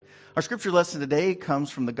Our scripture lesson today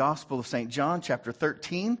comes from the Gospel of St. John, chapter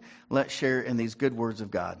 13. Let's share in these good words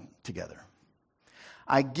of God together.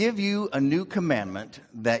 I give you a new commandment,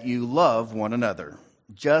 that you love one another.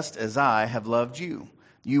 Just as I have loved you,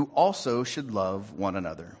 you also should love one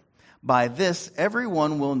another. By this,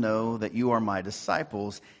 everyone will know that you are my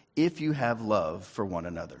disciples, if you have love for one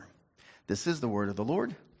another. This is the word of the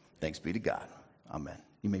Lord. Thanks be to God. Amen.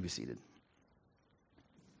 You may be seated.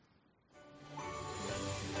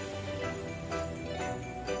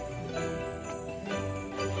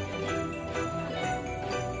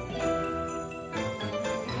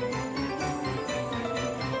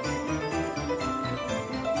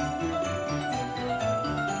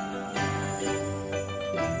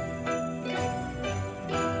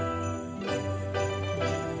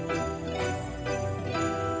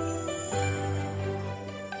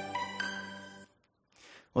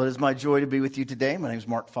 Well, it is my joy to be with you today. My name is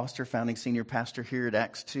Mark Foster, founding senior pastor here at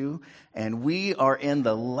Acts 2, and we are in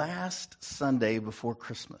the last Sunday before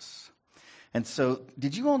Christmas. And so,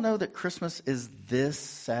 did you all know that Christmas is this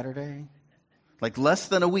Saturday? Like less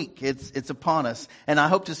than a week. It's upon us. And I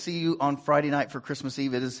hope to see you on Friday night for Christmas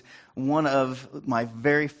Eve. It is one of my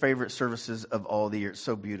very favorite services of all the year. It's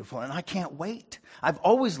so beautiful. And I can't wait. I've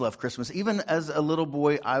always loved Christmas. Even as a little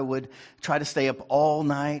boy, I would try to stay up all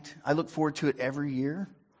night. I look forward to it every year.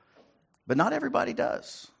 But not everybody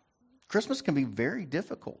does. Christmas can be very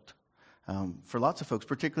difficult for lots of folks,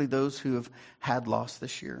 particularly those who have had loss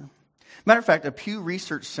this year. Matter of fact, a Pew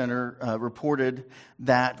Research Center reported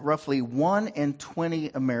that roughly 1 in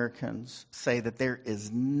 20 Americans say that there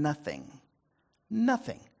is nothing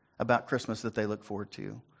about Christmas that they look forward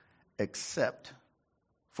to except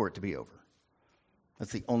for it to be over.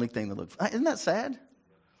 That's the only thing they look for. Isn't that sad?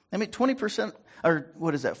 I mean, 20%, or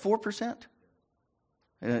what is that, 4%?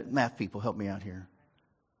 Math people, help me out here.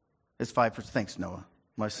 It's 5%. Thanks, Noah.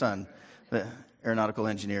 My son, the aeronautical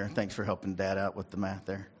engineer. Thanks for helping Dad out with the math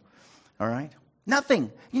there. All right?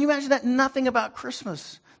 Nothing. Can you imagine that? Nothing about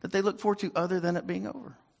Christmas that they look forward to other than it being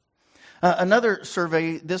over. Another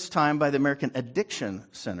survey, this time by the American Addiction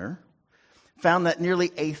Center, found that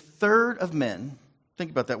nearly a third of men,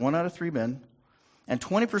 think about that, 1 out of 3 men, and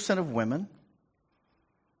 20% of women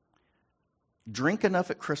drink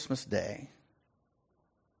enough at Christmas Day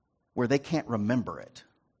where they can't remember it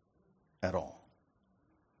at all.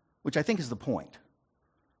 Which I think is the point,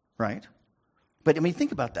 right? But I mean,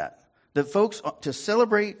 think about that. That folks, to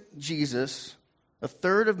celebrate Jesus, a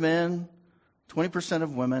third of men, 20%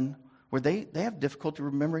 of women, where they have difficulty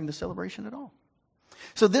remembering the celebration at all.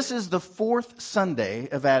 So this is the 4th Sunday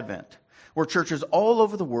of Advent, where churches all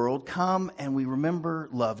over the world come and we remember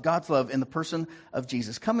love, God's love in the person of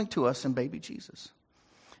Jesus, coming to us in baby Jesus.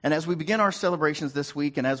 And as we begin our celebrations this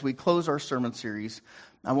week and as we close our sermon series,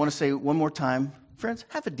 I want to say one more time, friends,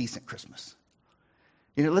 have a decent Christmas.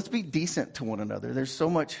 You know, let's be decent to one another. There's so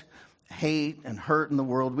much hate and hurt in the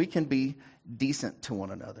world. We can be decent to one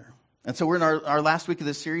another. And so we're in our last week of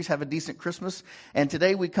this series, Have a Decent Christmas. And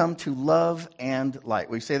today we come to love and light.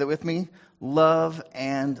 Will you say that with me? Love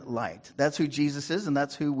and light. That's who Jesus is, and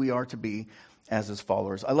that's who we are to be as his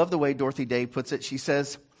followers. I love the way Dorothy Day puts it. She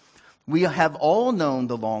says, we have all known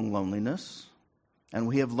the long loneliness, and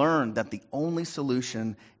we have learned that the only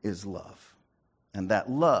solution is love. And that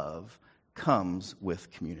love comes with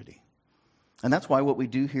community. And that's why what we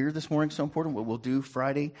do here this morning is so important. What we'll do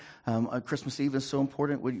Friday, Christmas Eve is so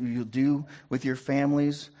important. What you'll do with your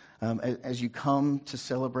families as you come to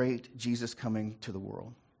celebrate Jesus coming to the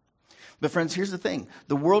world. But friends, here's the thing.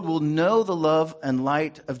 The world will know the love and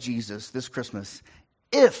light of Jesus this Christmas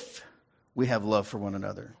if we have love for one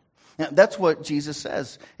another. Now, that's what Jesus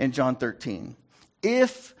says in John 13.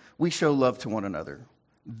 If we show love to one another,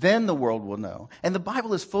 then the world will know. And the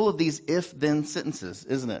Bible is full of these if-then sentences,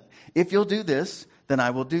 isn't it? If you'll do this, then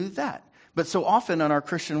I will do that. But so often on our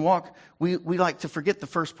Christian walk, we like to forget the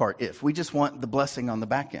first part, if. We just want the blessing on the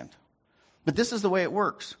back end. But this is the way it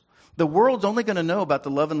works. The world's only going to know about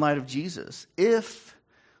the love and light of Jesus if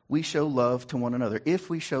we show love to one another, if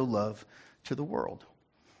we show love to the world.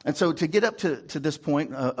 And so to get up to this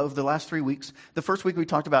point of the last 3 weeks, the first week we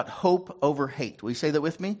talked about hope over hate. Will you say that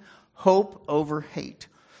with me? Hope over hate.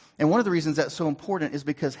 And one of the reasons that's so important is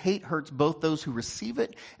because hate hurts both those who receive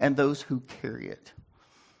it and those who carry it.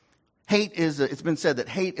 It's been said that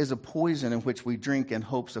hate is a poison in which we drink in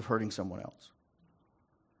hopes of hurting someone else.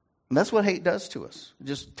 And that's what hate does to us. It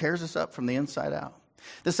just tears us up from the inside out.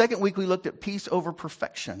 The second week we looked at peace over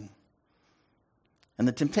perfection. And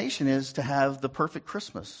the temptation is to have the perfect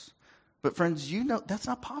Christmas. But friends, you know that's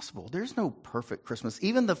not possible. There's no perfect Christmas.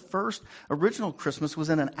 Even the first original Christmas was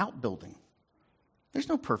in an outbuilding. There's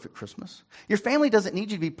no perfect Christmas. Your family doesn't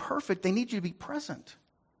need you to be perfect. They need you to be present.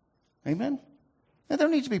 Amen? They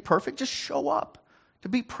don't need you to be perfect. Just show up, to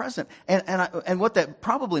be present. And what that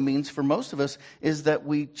probably means for most of us is that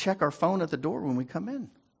we check our phone at the door when we come in,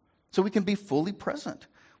 so we can be fully present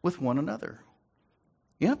with one another.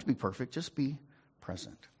 You don't have to be perfect. Just be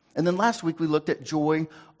present. And then last week we looked at joy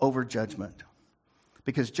over judgment,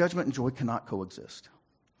 because judgment and joy cannot coexist.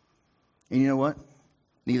 And you know what?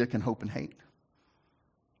 Neither can hope and hate,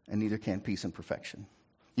 and neither can peace and perfection.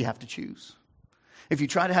 You have to choose. If you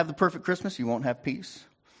try to have the perfect Christmas, you won't have peace.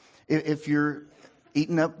 If you're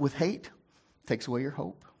eaten up with hate, it takes away your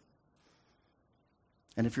hope.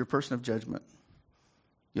 And if you're a person of judgment,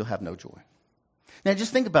 you'll have no joy. Now,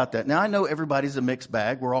 just think about that. Now, I know everybody's a mixed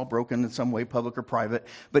bag. We're all broken in some way, public or private.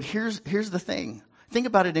 But here's the thing. Think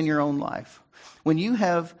about it in your own life. When you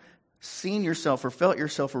have seen yourself or felt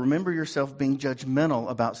yourself or remember yourself being judgmental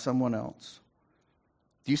about someone else,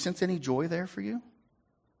 do you sense any joy there for you?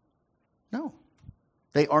 No.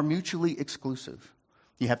 They are mutually exclusive.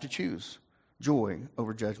 You have to choose joy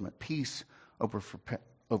over judgment, peace over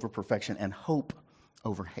perfection, and hope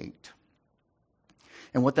over hate.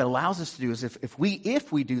 And what that allows us to do is if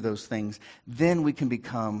we do those things, then we can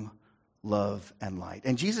become love and light.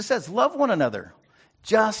 And Jesus says, love one another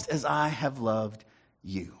just as I have loved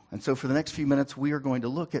you. And so for the next few minutes, we are going to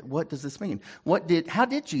look at what does this mean? How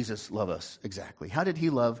did Jesus love us exactly? How did he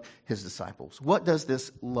love his disciples? What does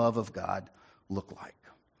this love of God look like?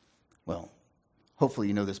 Well, hopefully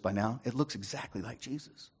you know this by now. It looks exactly like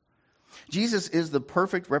Jesus. Jesus is the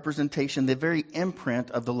perfect representation, the very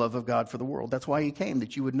imprint of the love of God for the world. That's why he came,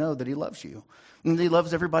 that you would know that he loves you. And he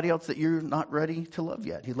loves everybody else that you're not ready to love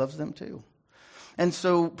yet. He loves them too. And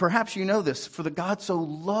so perhaps you know this, for the God so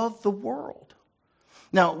loved the world.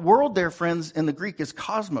 Now, world there, friends, in the Greek is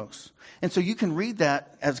cosmos. And so you can read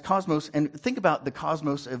that as cosmos and think about the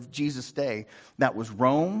cosmos of Jesus' day. That was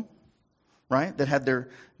Rome, right? That had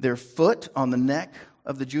their foot on the neck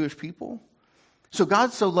of the Jewish people. So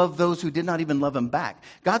God so loved those who did not even love him back.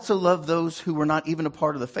 God so loved those who were not even a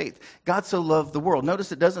part of the faith. God so loved the world.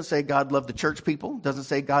 Notice it doesn't say God loved the church people. It doesn't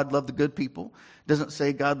say God loved the good people. It doesn't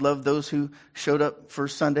say God loved those who showed up for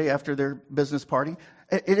Sunday after their business party.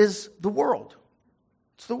 It is the world.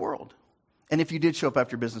 It's the world. And if you did show up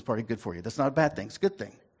after your business party, good for you. That's not a bad thing. It's a good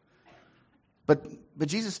thing. But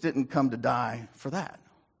Jesus didn't come to die for that.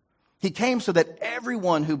 He came so that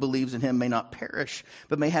everyone who believes in him may not perish,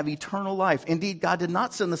 but may have eternal life. Indeed, God did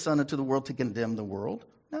not send the Son into the world to condemn the world.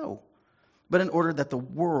 No. But in order that the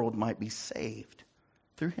world might be saved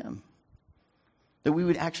through him. That we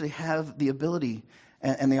would actually have the ability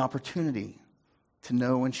and the opportunity to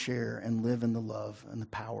know and share and live in the love and the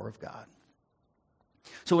power of God.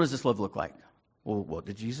 So what does this love look like? Well, what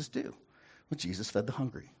did Jesus do? Well, Jesus fed the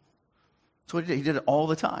hungry. That's what he did. He did it all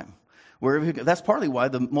the time. That's partly why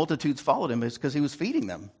the multitudes followed him, is because he was feeding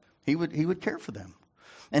them. He would care for them.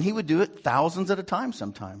 And he would do it thousands at a time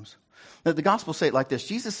sometimes. Now, the Gospels say it like this.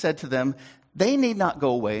 Jesus said to them, they need not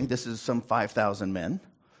go away. This is some 5,000 men,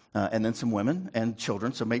 and then some women and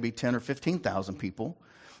children, so maybe 10 or 15,000 people.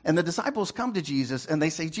 And the disciples come to Jesus, and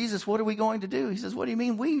they say, Jesus, what are we going to do? He says, what do you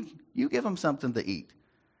mean you give them something to eat.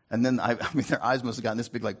 And then, their eyes must have gotten this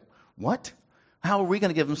big, like, what? How are we going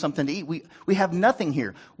to give them something to eat? We have nothing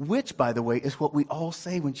here, which, by the way, is what we all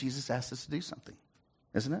say when Jesus asks us to do something,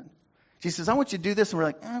 isn't it? Jesus says, I want you to do this. And we're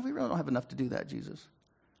like, we really don't have enough to do that, Jesus,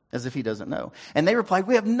 as if he doesn't know. And they replied,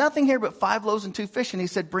 we have nothing here but 5 loaves and 2 fish. And he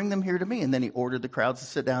said, bring them here to me. And then he ordered the crowds to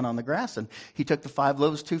sit down on the grass. And he took the 5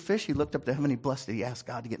 loaves, 2 fish. He looked up to heaven, he blessed it. He asked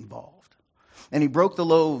God to get involved. And he broke the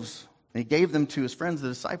loaves, and he gave them to his friends, the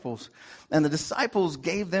disciples. And the disciples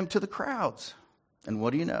gave them to the crowds. And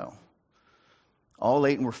what do you know? All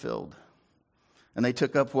ate and were filled. And they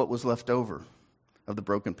took up what was left over of the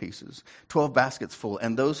broken pieces, 12 baskets full.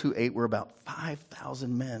 And those who ate were about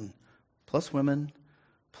 5,000 men, plus women,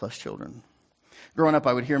 plus children. Growing up,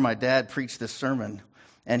 I would hear my dad preach this sermon.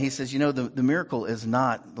 And he says, the miracle is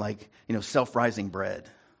not like, self-rising bread.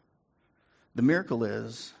 The miracle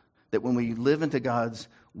is that when we live into God's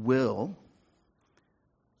will,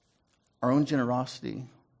 our own generosity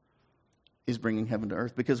is bringing heaven to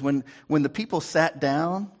earth. Because when the people sat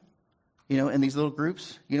down, in these little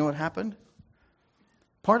groups, you know what happened?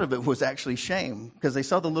 Part of it was actually shame, because they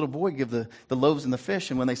saw the little boy give the loaves and the fish,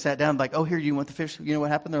 and when they sat down, like, oh, here, you want the fish? You know what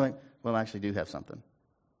happened? They're like, well, I actually do have something.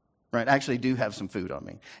 Right? I actually do have some food on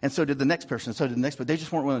me. And so did the next person, so did the next, but they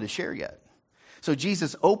just weren't willing to share yet. So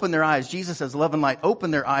Jesus opened their eyes. Jesus, as love and light,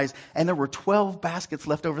 opened their eyes, and there were 12 baskets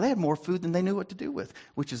left over. They had more food than they knew what to do with,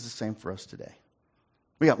 which is the same for us today.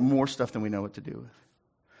 We got more stuff than we know what to do with.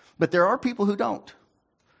 But there are people who don't.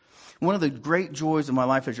 One of the great joys of my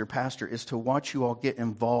life as your pastor is to watch you all get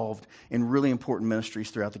involved in really important ministries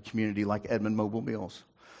throughout the community, like Edmond Mobile Meals.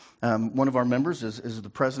 One of our members is the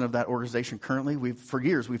president of that organization currently. For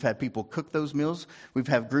years, we've had people cook those meals. We've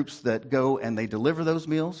had groups that go and they deliver those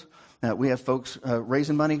meals. We have folks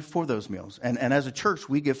raising money for those meals. And as a church,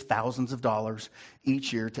 we give thousands of dollars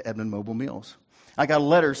each year to Edmond Mobile Meals. I got a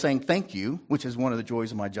letter saying thank you, which is one of the joys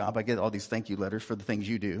of my job. I get all these thank you letters for the things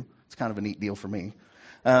you do. It's kind of a neat deal for me.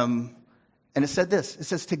 And it said this. It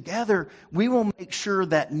says, together, we will make sure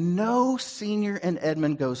that no senior in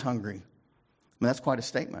Edmond goes hungry. I mean, that's quite a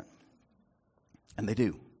statement. And they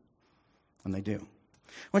do. And they do.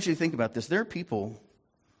 I want you to think about this. There are people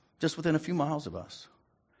just within a few miles of us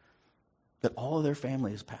that all of their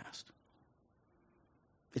family has passed.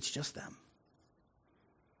 It's just them.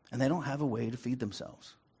 And they don't have a way to feed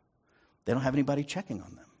themselves. They don't have anybody checking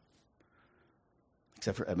on them,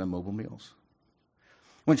 except for Edmond Mobile Meals.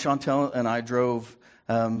 When Chantel and I drove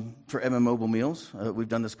for Edmond Mobile Meals, we've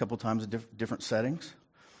done this a couple times in different settings.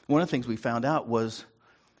 One of the things we found out was,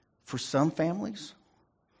 for some families,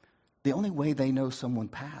 the only way they know someone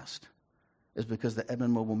passed is because the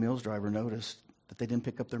Edmond Mobile Meals driver noticed that they didn't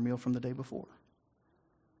pick up their meal from the day before.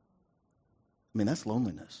 I mean, that's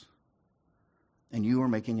loneliness. And you are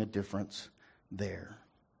making a difference there.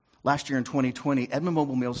 Last year in 2020, Edmond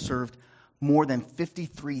Mobile Meals served more than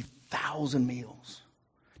 53,000 meals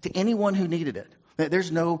to anyone who needed it.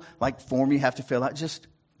 There's no form you have to fill out. Just,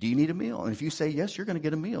 do you need a meal? And if you say yes, you're going to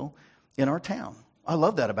get a meal in our town. I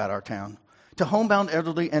love that about our town. To homebound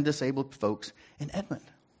elderly and disabled folks in Edmond.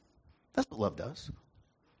 That's what love does.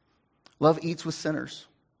 Love eats with sinners.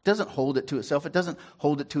 It doesn't hold it to itself. It doesn't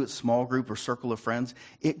hold it to its small group or circle of friends.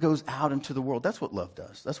 It goes out into the world. That's what love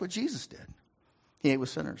does. That's what Jesus did. He ate with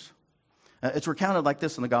sinners. It's recounted like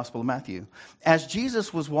this in the Gospel of Matthew. As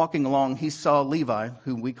Jesus was walking along, he saw Levi,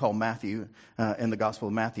 whom we call Matthew in the Gospel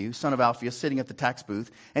of Matthew, son of Alphaeus, sitting at the tax booth.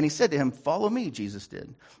 And he said to him, "Follow me," Jesus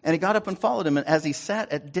did. And he got up and followed him. And as he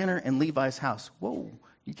sat at dinner in Levi's house, whoa,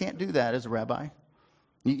 you can't do that as a rabbi.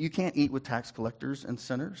 You can't eat with tax collectors and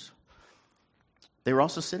sinners. They were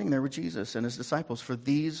also sitting there with Jesus and his disciples. For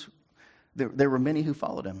these, there were many who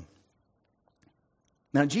followed him.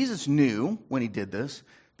 Now, Jesus knew when he did this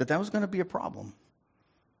that was going to be a problem.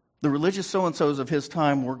 The religious so-and-sos of his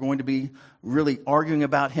time were going to be really arguing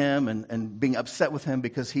about him and being upset with him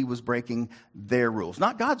because he was breaking their rules.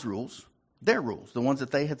 Not God's rules, their rules, the ones that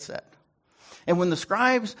they had set. And when the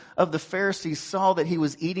scribes of the Pharisees saw that he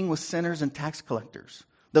was eating with sinners and tax collectors,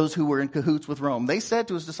 those who were in cahoots with Rome, they said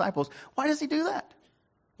to his disciples, "Why does he do that?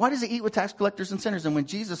 Why does he eat with tax collectors and sinners?" And when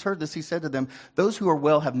Jesus heard this, he said to them, "Those who are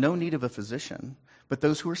well have no need of a physician, but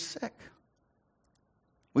those who are sick."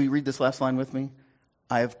 Will you read this last line with me?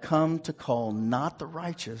 "I have come to call not the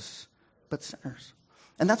righteous, but sinners."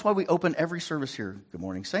 And that's why we open every service here. Good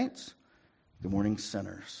morning, saints. Good morning,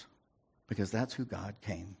 sinners. Because that's who God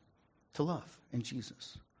came to love in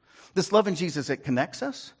Jesus. This love in Jesus, it connects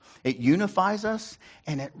us, it unifies us,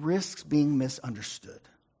 and it risks being misunderstood.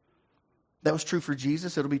 That was true for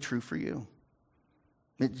Jesus. It'll be true for you.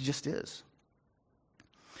 It just is.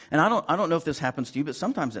 And I don't know if this happens to you, but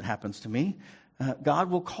sometimes it happens to me. God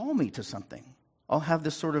will call me to something. I'll have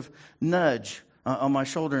this sort of nudge on my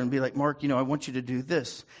shoulder and be like, "Mark, I want you to do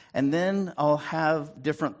this." And then I'll have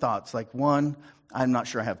different thoughts. Like, one, I'm not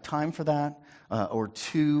sure I have time for that. Or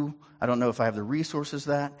two, I don't know if I have the resources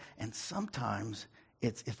for that. And sometimes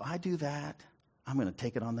it's, if I do that, I'm going to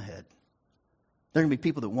take it on the head. There are going to be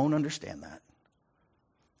people that won't understand that.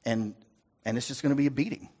 And it's just going to be a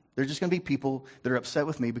beating. There's just going to be people that are upset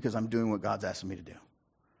with me because I'm doing what God's asking me to do.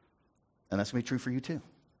 And that's going to be true for you too.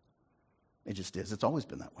 It just is. It's always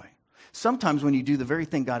been that way. Sometimes when you do the very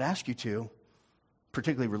thing God asked you to,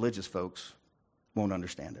 particularly religious folks won't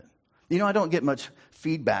understand it. I don't get much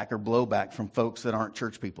feedback or blowback from folks that aren't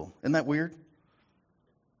church people. Isn't that weird?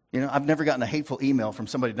 I've never gotten a hateful email from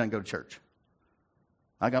somebody who doesn't go to church.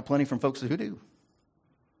 I got plenty from folks who do.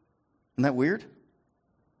 Isn't that weird?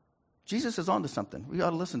 Jesus is on to something. We ought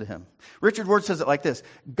to listen to him. Richard Ward says it like this: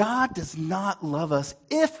 God does not love us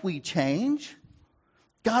if we change.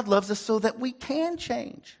 God loves us so that we can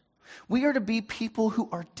change. We are to be people who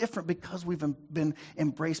are different because we've been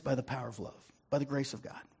embraced by the power of love, by the grace of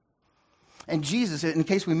God. And Jesus, in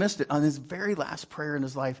case we missed it, on his very last prayer in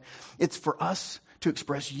his life, it's for us to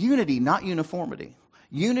express unity, not uniformity.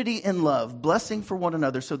 Unity in love, blessing for one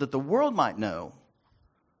another so that the world might know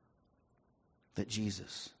that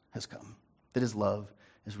Jesus has come, that his love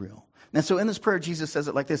is real. And so in this prayer, Jesus says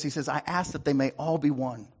it like this. He says, "I ask that they may all be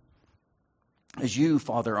one. As you,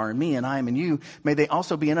 Father, are in me and I am in you, may they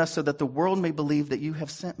also be in us so that the world may believe that you have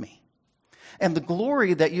sent me. And the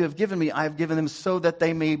glory that you have given me, I have given them so that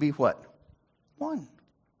they may be what? One.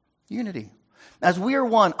 Unity. As we are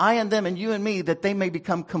one, I and them and you and me, that they may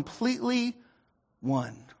become completely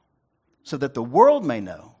one. So that the world may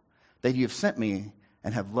know that you have sent me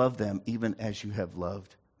and have loved them even as you have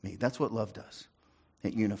loved me. That's what love does.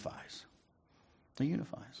 It unifies. It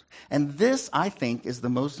unifies. And this, I think, is the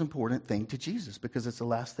most important thing to Jesus because it's the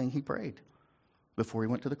last thing he prayed before he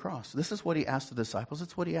went to the cross. This is what he asked the disciples.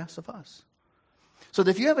 It's what he asked of us. So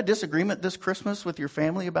that if you have a disagreement this Christmas with your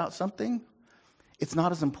family about something, it's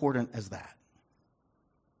not as important as that.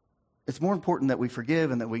 It's more important that we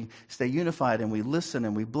forgive and that we stay unified and we listen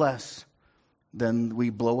and we bless than we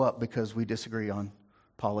blow up because we disagree on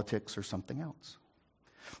politics or something else.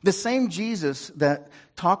 The same Jesus that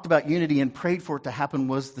talked about unity and prayed for it to happen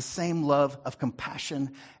was the same love of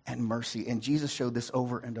compassion and mercy. And Jesus showed this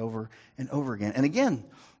over and over and over again. And again,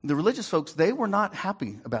 the religious folks, they were not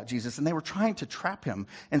happy about Jesus and they were trying to trap him.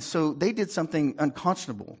 And so they did something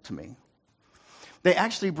unconscionable to me. They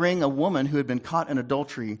actually bring a woman who had been caught in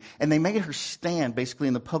adultery, and they made her stand basically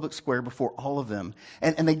in the public square before all of them.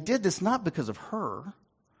 And they did this not because of her,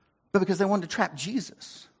 but because they wanted to trap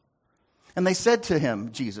Jesus. And they said to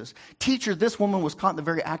him, Jesus, "Teacher, this woman was caught in the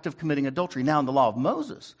very act of committing adultery. Now in the law of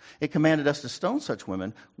Moses, it commanded us to stone such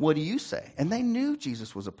women. What do you say?" And they knew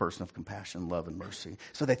Jesus was a person of compassion, love, and mercy.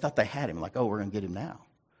 So they thought they had him, like, oh, we're going to get him now.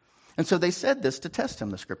 And so they said this to test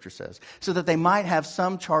him, the scripture says, so that they might have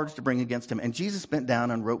some charge to bring against him. And Jesus bent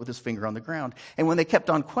down and wrote with his finger on the ground. And when they kept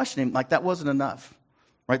on questioning him, like that wasn't enough,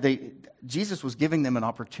 right? Jesus was giving them an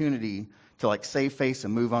opportunity to like save face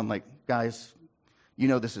and move on. Like, guys, you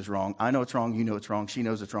know this is wrong. I know it's wrong. You know it's wrong. She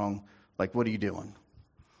knows it's wrong. Like, what are you doing?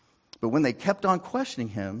 But when they kept on questioning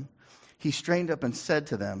him, he straightened up and said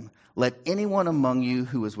to them, "Let anyone among you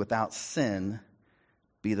who is without sin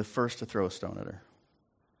be the first to throw a stone at her."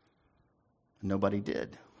 Nobody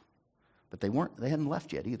did. But they hadn't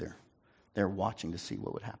left yet either. They were watching to see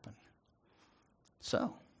what would happen.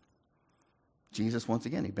 So, Jesus, once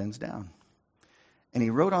again, he bends down. And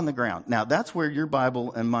he wrote on the ground. Now, that's where your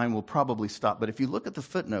Bible and mine will probably stop. But if you look at the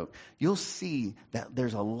footnote, you'll see that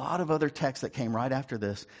there's a lot of other texts that came right after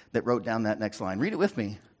this that wrote down that next line. Read it with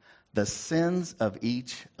me. The sins of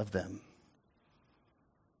each of them.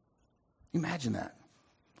 Imagine that.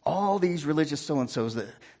 All these religious so-and-sos that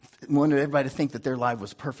wanted everybody to think that their life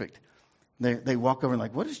was perfect. They walk over and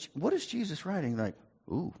like, what is Jesus writing? They're like,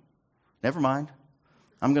 ooh, never mind.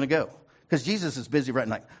 I'm going to go. Because Jesus is busy writing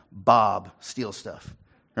like, Bob steals stuff,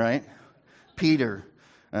 right? Peter,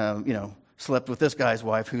 slept with this guy's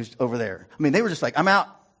wife who's over there. I mean, they were just like, I'm out.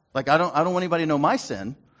 Like, I don't want anybody to know my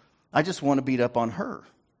sin. I just want to beat up on her.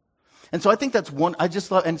 And so I think that's one, I just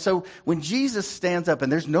love, and so when Jesus stands up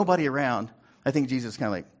and there's nobody around, I think Jesus is kind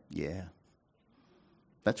of like, yeah,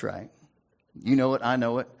 that's right. You know it, I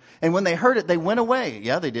know it. And when they heard it, they went away.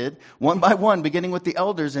 Yeah, they did. One by one, beginning with the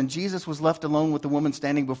elders. And Jesus was left alone with the woman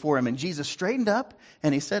standing before him. And Jesus straightened up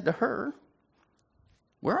and he said to her,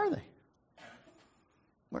 "Where are they?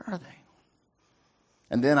 Where are they?"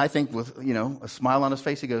 And then I think with, a smile on his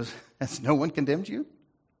face, he goes, "Has no one condemned you?"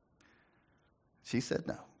 She said,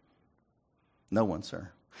 "No. No one,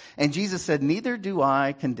 sir." And Jesus said, "Neither do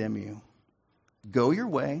I condemn you. Go your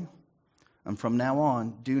way, and from now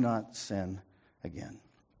on, do not sin again."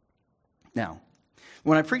 Now,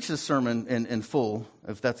 when I preach this sermon in full,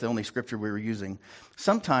 if that's the only scripture we were using,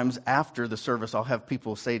 sometimes after the service, I'll have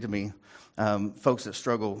people say to me, folks that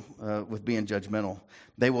struggle with being judgmental,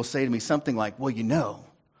 they will say to me something like, "Well,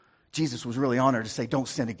 Jesus was really honored to say, don't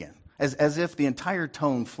sin again," as if the entire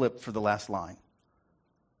tone flipped for the last line.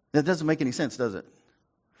 That doesn't make any sense, does it?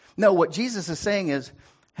 No, what Jesus is saying is,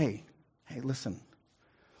 hey, listen,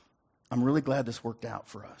 I'm really glad this worked out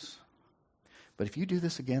for us. But if you do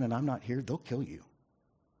this again and I'm not here, they'll kill you.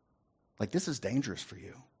 Like, this is dangerous for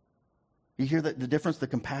you. You hear the difference, the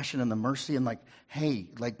compassion and the mercy, and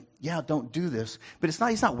don't do this. But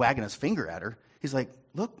he's not wagging his finger at her. He's like,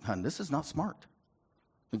 look, hon, this is not smart.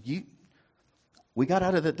 We got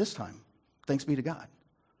out of it this time. Thanks be to God.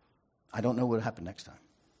 I don't know what will happen next time.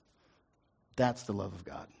 That's the love of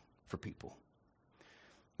God for people.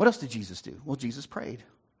 What else did Jesus do? Well, Jesus prayed.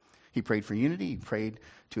 He prayed for unity. He prayed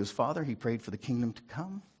to his Father. He prayed for the kingdom to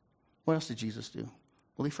come. What else did Jesus do?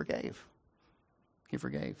 Well, he forgave. He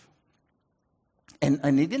forgave.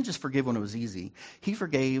 And he didn't just forgive when it was easy. He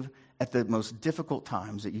forgave at the most difficult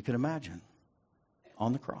times that you could imagine.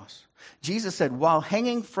 On the cross. Jesus said, while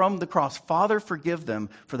hanging from the cross, "Father, forgive them,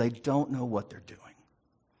 for they don't know what they're doing."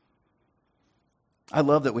 I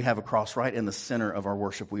love that we have a cross right in the center of our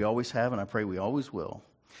worship. We always have, and I pray we always will.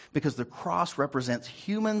 Because the cross represents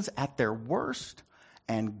humans at their worst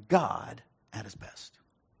and God at his best.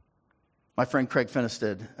 My friend Craig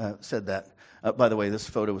Fenestead said that. By the way, this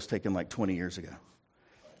photo was taken like 20 years ago.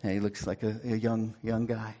 And he looks like a young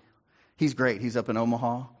guy. He's great. He's up in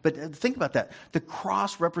Omaha. But think about that. The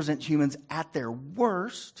cross represents humans at their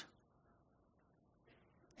worst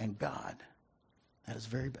and God at his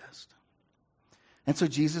very best. And so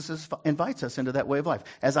Jesus invites us into that way of life.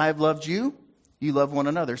 As I have loved you, you love one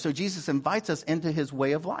another. So Jesus invites us into his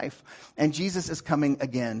way of life. And Jesus is coming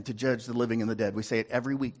again to judge the living and the dead. We say it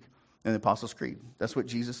every week in the Apostles' Creed. That's what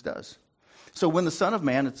Jesus does. So when the Son of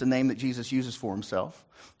Man, it's a name that Jesus uses for himself,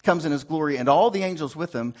 comes in his glory and all the angels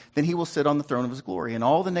with him, then he will sit on the throne of his glory. And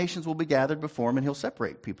all the nations will be gathered before him, and he'll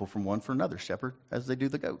separate people from one for another, shepherd, as they do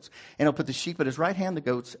the goats. And he'll put the sheep at his right hand, the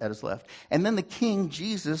goats at his left. And then the king,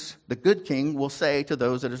 Jesus, the good king, will say to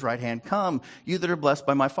those at his right hand, come, you that are blessed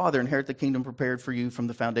by my Father, inherit the kingdom prepared for you from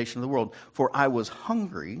the foundation of the world. For I was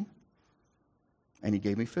hungry, and you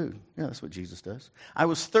gave me food. Yeah, that's what Jesus does. I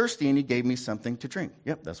was thirsty, and you gave me something to drink.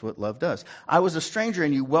 Yep, that's what love does. I was a stranger,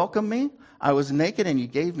 and you welcomed me. I was naked, and you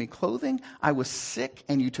gave me clothing. I was sick,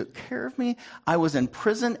 and you took care of me. I was in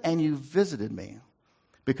prison, and you visited me.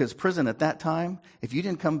 Because prison at that time, if you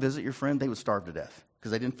didn't come visit your friend, they would starve to death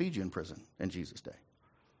because they didn't feed you in prison in Jesus' day.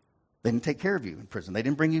 They didn't take care of you in prison. They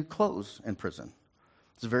didn't bring you clothes in prison.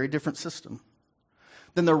 It's a very different system.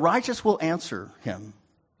 Then the righteous will answer him,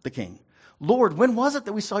 the king. Lord, when was it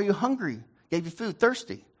that we saw you hungry, gave you food,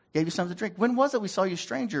 thirsty, gave you something to drink? When was it we saw you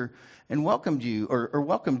stranger and welcomed you or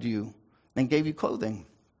welcomed you and gave you clothing?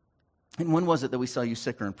 And when was it that we saw you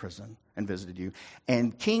sick or in prison and visited you?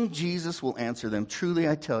 And King Jesus will answer them, truly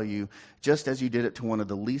I tell you, just as you did it to one of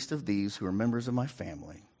the least of these who are members of my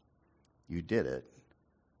family, you did it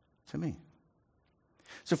to me.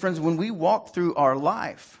 So friends, when we walk through our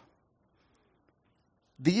life,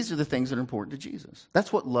 these are the things that are important to Jesus.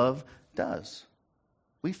 That's what love does.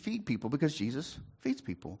 We feed people because Jesus feeds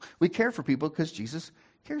people. We care for people because Jesus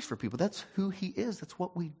cares for people. That's who he is. That's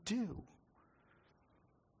what we do.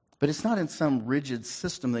 But it's not in some rigid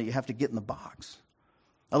system that you have to get in the box.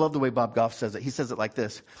 I love the way Bob Goff says it. He says it like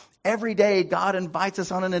this. Every day God invites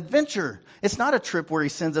us on an adventure. It's not a trip where he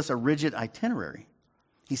sends us a rigid itinerary.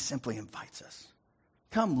 He simply invites us.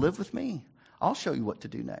 Come live with me. I'll show you what to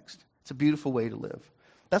do next. It's a beautiful way to live.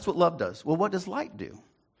 That's what love does. Well, what does light do?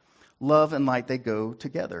 Love and light, they go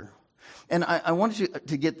together. And I wanted you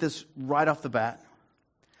to get this right off the bat.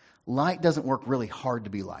 Light doesn't work really hard to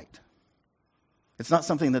be light. It's not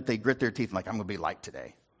something that they grit their teeth and like, I'm going to be light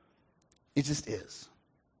today. It just is.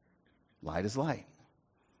 Light is light.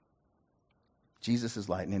 Jesus is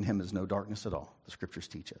light, and in him is no darkness at all. The scriptures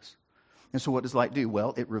teach us. And so what does light do?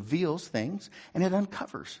 Well, it reveals things, and it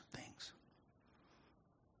uncovers things.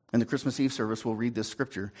 In the Christmas Eve service, we'll read this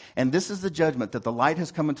scripture. And this is the judgment, that the light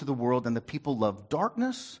has come into the world, and the people love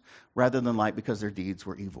darkness rather than light because their deeds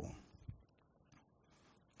were evil.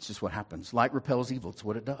 It's just what happens. Light repels evil. It's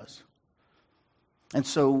what it does. And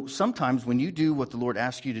so sometimes when you do what the Lord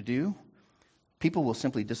asks you to do, people will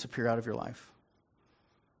simply disappear out of your life.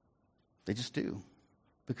 They just do.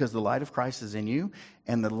 Because the light of Christ is in you,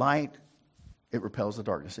 and the light, it repels the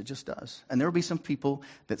darkness. It just does. And there will be some people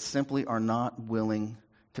that simply are not willing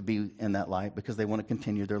to be in that light because they want to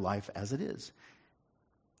continue their life as it is.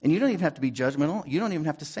 And you don't even have to be judgmental. You don't even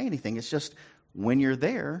have to say anything. It's just when you're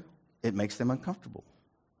there, it makes them uncomfortable.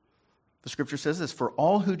 The scripture says this, for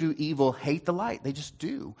all who do evil hate the light. They just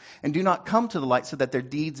do. And do not come to the light so that their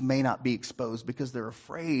deeds may not be exposed, because they're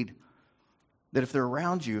afraid that if they're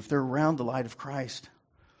around you, if they're around the light of Christ,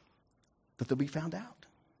 that they'll be found out.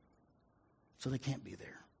 So they can't be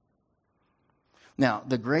there. Now,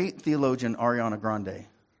 the great theologian Ariana Grande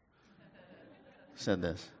said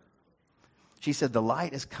this. She said, the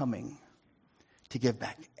light is coming to give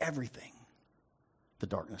back everything the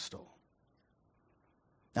darkness stole.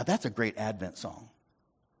 Now, that's a great Advent song,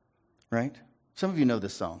 right? Some of you know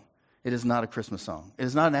this song. It is not a Christmas song. It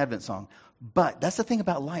is not an Advent song. But that's the thing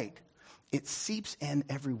about light. It seeps in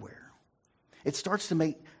everywhere. It starts to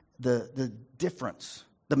make the difference,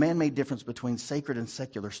 the man-made difference between sacred and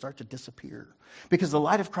secular, start to disappear. Because the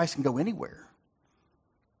light of Christ can go anywhere.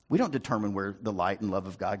 We don't determine where the light and love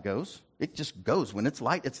of God goes. It just goes. When it's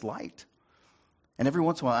light, it's light. And every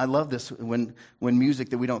once in a while, I love this when music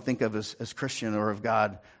that we don't think of as Christian or of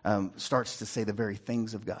God starts to say the very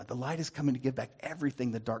things of God. The light is coming to give back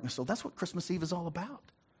everything the darkness stole. That's what Christmas Eve is all about.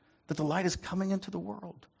 That the light is coming into the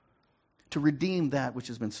world to redeem that which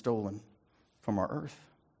has been stolen from our earth.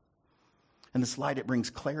 And this light, it brings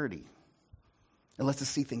clarity. It lets us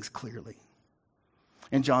see things clearly.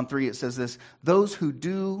 In John 3, it says this, those who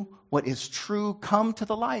do what is true come to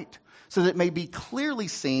the light, so that it may be clearly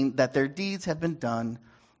seen that their deeds have been done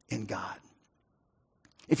in God.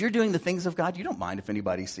 If you're doing the things of God, you don't mind if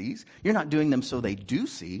anybody sees. You're not doing them so they do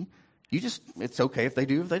see. It's okay if they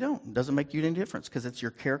do, if they don't. It doesn't make you any difference because it's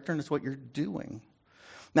your character and it's what you're doing.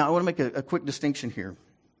 Now, I want to make a quick distinction here.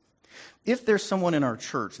 If there's someone in our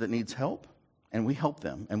church that needs help, and we help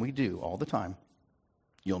them, and we do all the time,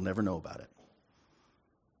 you'll never know about it.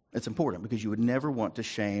 It's important because you would never want to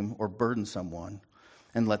shame or burden someone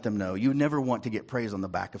and let them know. You would never want to get praise on the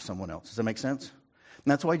back of someone else. Does that make sense?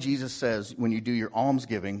 And that's why Jesus says when you do your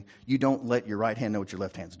almsgiving, you don't let your right hand know what your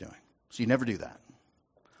left hand's doing. So you never do that.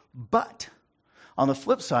 But on the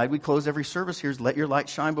flip side, we close every service here is let your light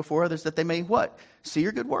shine before others that they may what? See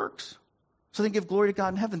your good works. So they give glory to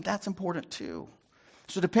God in heaven. That's important too.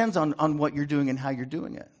 So it depends on what you're doing and how you're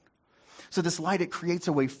doing it. So this light, it creates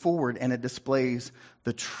a way forward and it displays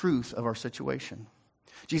the truth of our situation.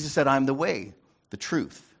 Jesus said, I'm the way, the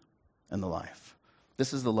truth, and the life.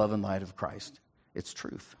 This is the love and light of Christ. It's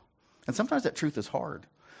truth. And sometimes that truth is hard.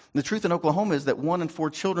 The truth in Oklahoma is that 1 in 4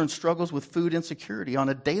 children struggles with food insecurity on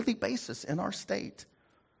a daily basis in our state.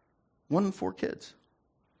 1 in 4 kids.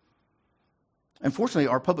 Unfortunately,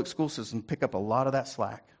 our public school system pick up a lot of that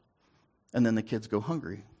slack. And then the kids go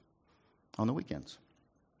hungry on the weekends.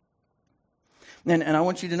 And I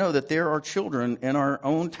want you to know that there are children in our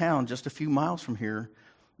own town just a few miles from here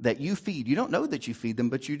that you feed. You don't know that you feed them,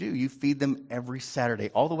 but you do. You feed them every Saturday,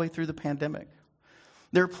 all the way through the pandemic.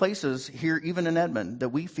 There are places here, even in Edmond, that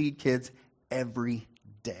we feed kids every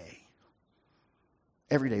day.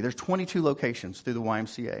 Every day. There's 22 locations through the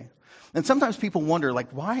YMCA. And sometimes people wonder, like,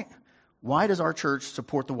 why does our church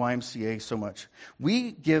support the YMCA so much?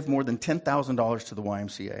 We give more than $10,000 to the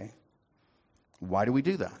YMCA. Why do we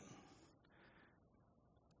do that?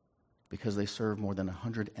 Because they served more than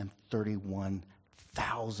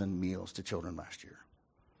 131,000 meals to children last year.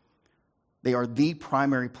 They are the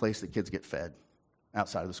primary place that kids get fed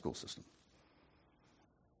outside of the school system.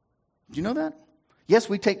 Do you know that? Yes,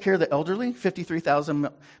 we take care of the elderly, 53,000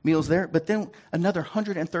 meals there, but then another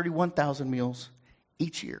 131,000 meals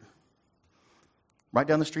each year. Right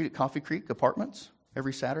down the street at Coffee Creek Apartments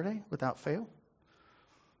every Saturday without fail.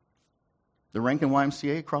 The Rankin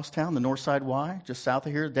YMCA across town, the Northside Y, just south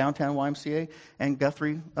of here, downtown YMCA, and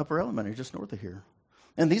Guthrie Upper Elementary, just north of here.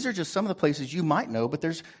 And these are just some of the places you might know, but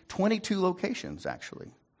there's 22 locations,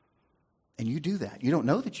 actually. And you do that. You don't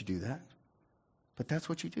know that you do that, but that's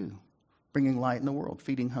what you do, bringing light in the world,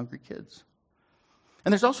 feeding hungry kids.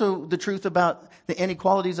 And there's also the truth about the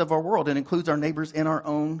inequalities of our world. It includes our neighbors in our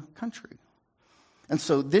own country. And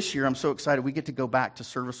so this year, I'm so excited, we get to go back to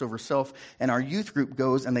Service Over Self, and our youth group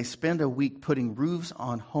goes and they spend a week putting roofs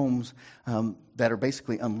on homes that are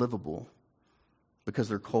basically unlivable because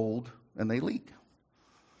they're cold and they leak.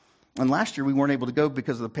 And last year, we weren't able to go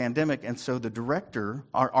because of the pandemic, and so the director,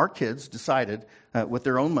 our kids decided with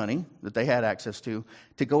their own money that they had access to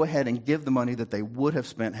go ahead and give the money that they would have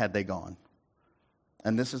spent had they gone.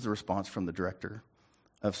 And this is the response from the director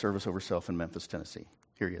of Service Over Self in Memphis, Tennessee.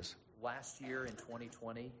 Here he is. Last year in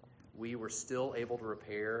 2020, we were still able to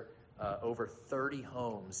repair over 30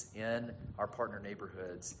 homes in our partner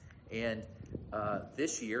neighborhoods. And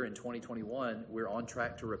this year in 2021, we're on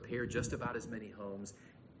track to repair just about as many homes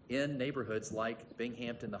in neighborhoods like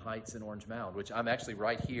Binghampton, the Heights, and Orange Mound, which I'm actually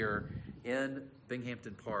right here in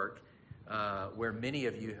Binghampton Park, where many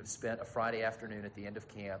of you have spent a Friday afternoon at the end of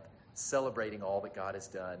camp celebrating all that God has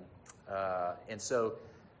done. And so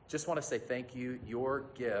just want to say thank you. Your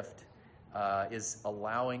gift is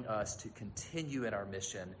allowing us to continue in our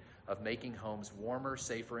mission of making homes warmer,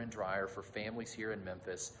 safer, and drier for families here in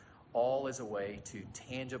Memphis, all as a way to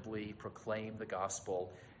tangibly proclaim the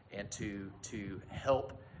gospel and to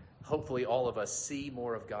help, hopefully, all of us see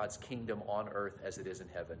more of God's kingdom on earth as it is in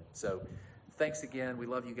heaven. So thanks again. We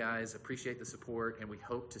love you guys, appreciate the support, and we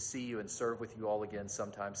hope to see you and serve with you all again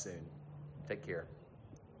sometime soon. Take care.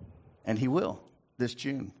 And he will this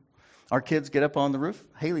June. Our kids get up on the roof.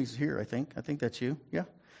 Haley's here, I think. I think that's you. Yeah.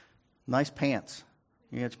 Nice pants.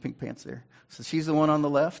 You got your pink pants there. So she's the one on the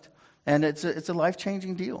left. And it's a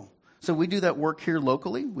life-changing deal. So we do that work here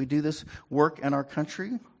locally. We do this work in our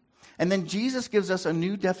country. And then Jesus gives us a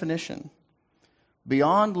new definition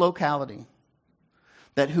beyond locality.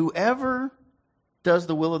 That whoever does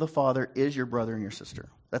the will of the Father is your brother and your sister.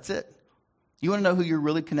 That's it. You want to know who you're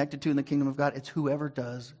really connected to in the kingdom of God? It's whoever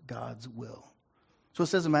does God's will. So it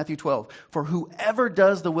says in Matthew 12, for whoever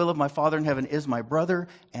does the will of my Father in heaven is my brother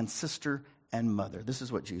and sister and mother. This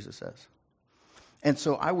is what Jesus says. And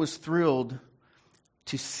so I was thrilled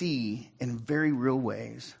to see in very real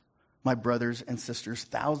ways my brothers and sisters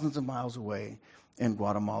thousands of miles away in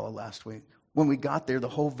Guatemala last week. When we got there, the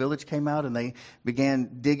whole village came out and they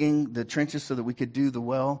began digging the trenches so that we could do the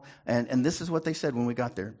well. And this is what they said when we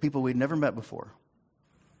got there. People we'd never met before.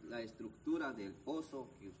 La estructura del pozo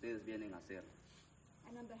que ustedes vienen a hacer.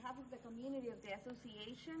 And on behalf of the community of the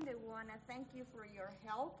association, they want to thank you for your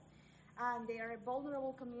help. And they are a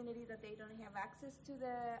vulnerable community that they don't have access to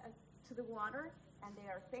the water, and they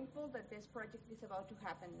are thankful that this project is about to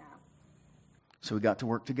happen now. So we got to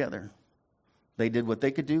work together. They did what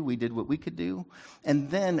they could do. We did what we could do. And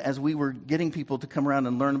then as we were getting people to come around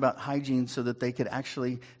and learn about hygiene so that they could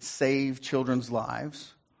actually save children's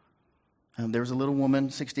lives, there was a little woman,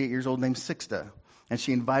 68 years old, named Sixta. And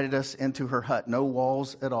she invited us into her hut, no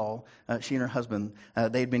walls at all. She and her husband,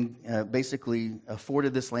 they'd been basically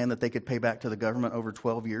afforded this land that they could pay back to the government over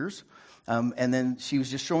 12 years. And then she was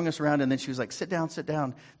just showing us around, and then she was like, sit down, sit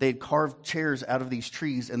down. They had carved chairs out of these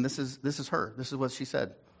trees, and this is her. This is what she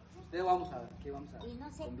said. Y no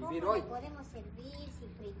sé cómo le podemos servir, si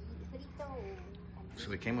frito o... So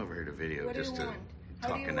we came over here to video just to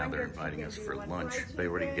talk, and now they're inviting us for lunch. They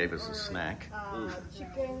already gave us a snack.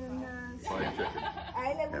 Chicken.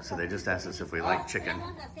 Yeah, so they just asked us if we like chicken.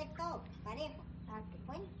 Vamos a hacer todo, parejo.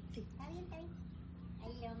 Bueno, sí, está bien, está bien.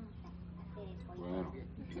 Ahí le vamos a hacer el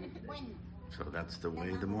pollo. Bueno. So that's the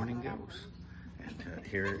way the morning goes. And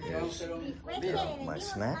here is Después que my venimos,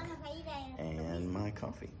 snack vamos a ir a... and my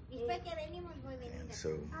coffee. Después que venimos, voy a venir. And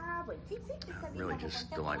so Bueno, sí, está bien. really just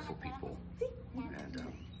delightful people. And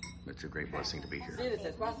it's a great blessing to be here.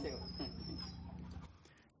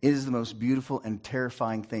 It is the most beautiful and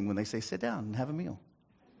terrifying thing when they say, sit down and have a meal.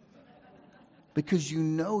 Because you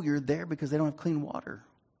know you're there because they don't have clean water.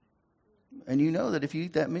 And you know that if you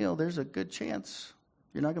eat that meal, there's a good chance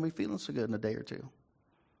you're not going to be feeling so good in a day or two.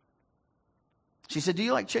 She said, do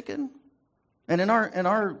you like chicken? And in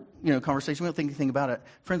our conversation, we don't think anything about it.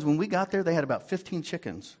 Friends, when we got there, they had about 15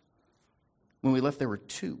 chickens. When we left, there were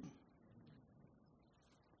 2.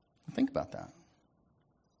 Think about that.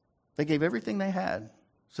 They gave everything they had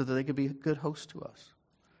so that they could be a good host to us.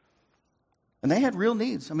 And they had real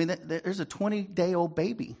needs. I mean, there's a 20-day-old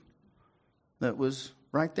baby that was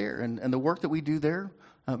right there. And the work that we do there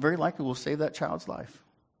very likely will save that child's life.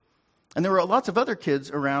 And there were lots of other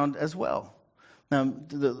kids around as well. Now,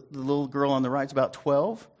 the little girl on the right is about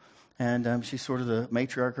 12, and she's sort of the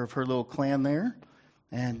matriarch of her little clan there,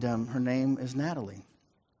 and her name is Natalie.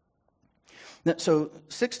 Now, so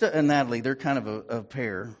Sixta and Natalie, they're kind of a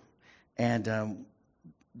pair, and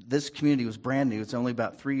this community was brand new. It's only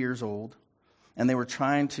about 3 years old, and they were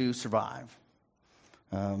trying to survive.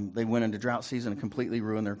 They went into drought season and completely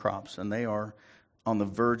ruined their crops, and they are on the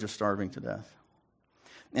verge of starving to death.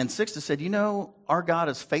 And Sixta said, our God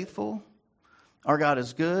is faithful. Our God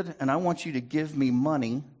is good, and I want you to give me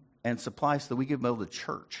money and supplies so that we can build a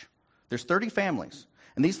church. There's 30 families,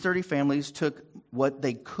 and these 30 families took what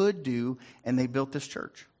they could do, and they built this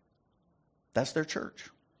church. That's their church.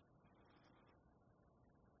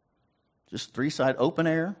 Just 3-side open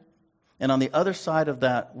air, and on the other side of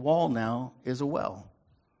that wall now is a well.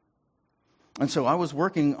 And so I was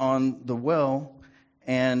working on the well,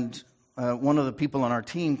 and one of the people on our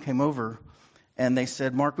team came over. And they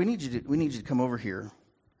said, Mark, we need you to come over here.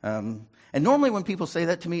 And normally when people say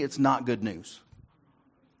that to me, it's not good news.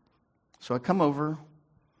 So I come over,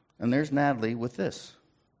 and there's Natalie with this.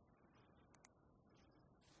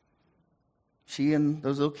 She and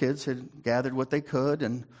those little kids had gathered what they could,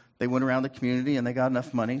 and they went around the community, and they got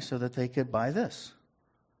enough money so that they could buy this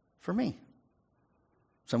for me.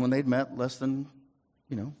 Someone they'd met less than,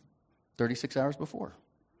 36 hours before.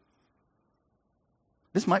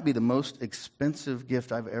 This might be the most expensive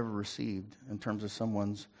gift I've ever received in terms of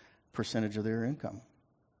someone's percentage of their income.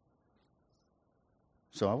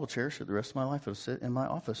 So I will cherish it the rest of my life. It'll sit in my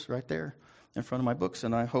office right there in front of my books.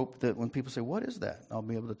 And I hope that when people say, what is that? I'll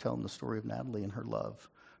be able to tell them the story of Natalie and her love,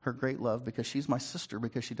 her great love, because she's my sister,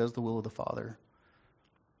 because she does the will of the Father.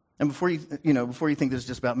 And before you think this is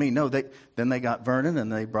just about me, no, then they got Vernon,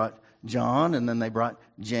 and they brought John, and then they brought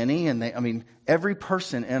Jenny, and every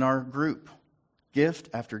person in our group, gift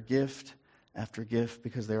after gift after gift,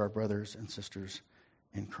 because they are brothers and sisters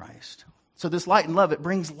in Christ. So this light and love, it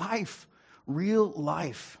brings life, real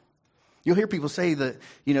life. You'll hear people say that,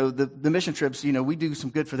 the mission trips, we do some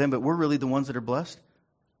good for them, but we're really the ones that are blessed.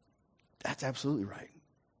 That's absolutely right.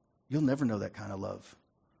 You'll never know that kind of love.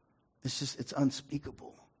 It's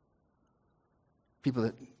unspeakable. People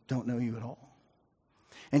that don't know you at all.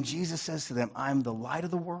 And Jesus says to them, I'm the light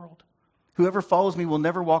of the world. Whoever follows me will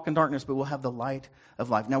never walk in darkness, but will have the light of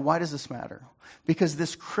life. Now, why does this matter? Because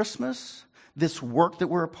this Christmas, this work that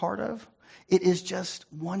we're a part of, it is just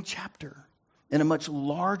one chapter in a much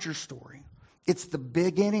larger story. It's the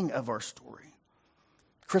beginning of our story.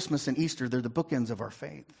 Christmas and Easter, they're the bookends of our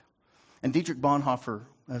faith. And Dietrich Bonhoeffer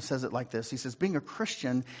says it like this. He says, being a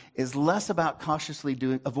Christian is less about cautiously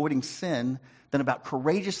avoiding sin than about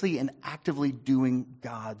courageously and actively doing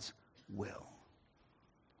God's will.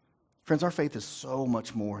 Friends, our faith is so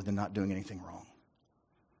much more than not doing anything wrong.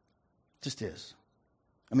 It just is.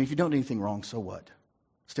 I mean, if you don't do anything wrong, so what?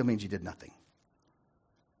 Still means you did nothing.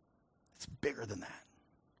 It's bigger than that,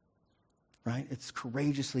 right? It's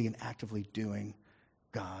courageously and actively doing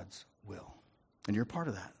God's will. And you're a part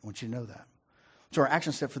of that. I want you to know that. So our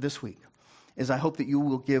action step for this week is I hope that you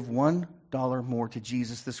will give $1 more to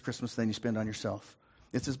Jesus this Christmas than you spend on yourself.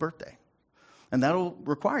 It's his birthday. And that'll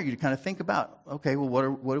require you to kind of think about, okay,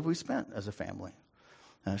 well, what have we spent as a family?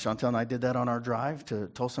 Chantel and I did that on our drive to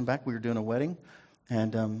Tulsa and back. We were doing a wedding,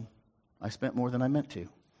 and I spent more than I meant to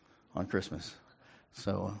on Christmas.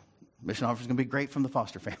 So mission offer is going to be great from the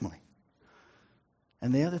Foster family.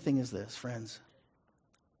 And the other thing is this, friends.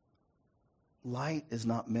 Light is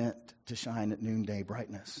not meant to shine at noonday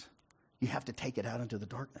brightness. You have to take it out into the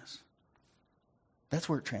darkness. That's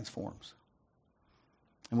where it transforms.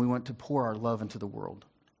 And we want to pour our love into the world.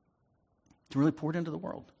 To really pour it into the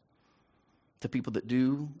world. To people that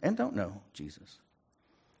do and don't know Jesus.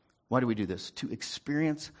 Why do we do this? To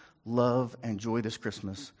experience love and joy this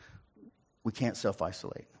Christmas, we can't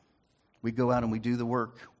self-isolate. We go out and we do the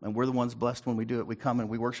work, and we're the ones blessed when we do it. We come and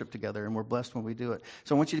we worship together, and we're blessed when we do it.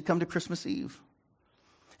 So I want you to come to Christmas Eve.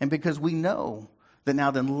 And because we know that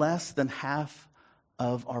now then less than half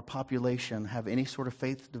of our population have any sort of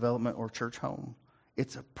faith development or church home,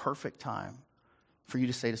 it's a perfect time for you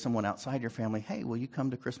to say to someone outside your family, hey, will you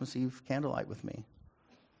come to Christmas Eve candlelight with me?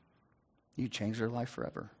 You change their life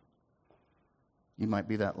forever. You might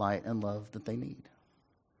be that light and love that they need.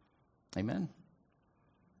 Amen.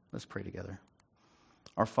 Let's pray together.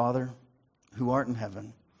 Our Father, who art in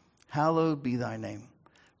heaven, hallowed be thy name.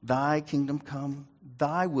 Thy kingdom come,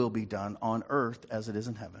 thy will be done on earth as it is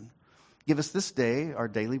in heaven. Give us this day our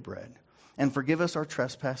daily bread, and forgive us our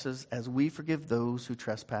trespasses as we forgive those who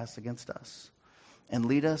trespass against us. And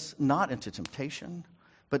lead us not into temptation,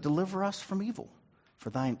 but deliver us from evil. For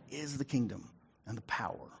thine is the kingdom and the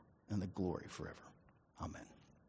power and the glory forever. Amen.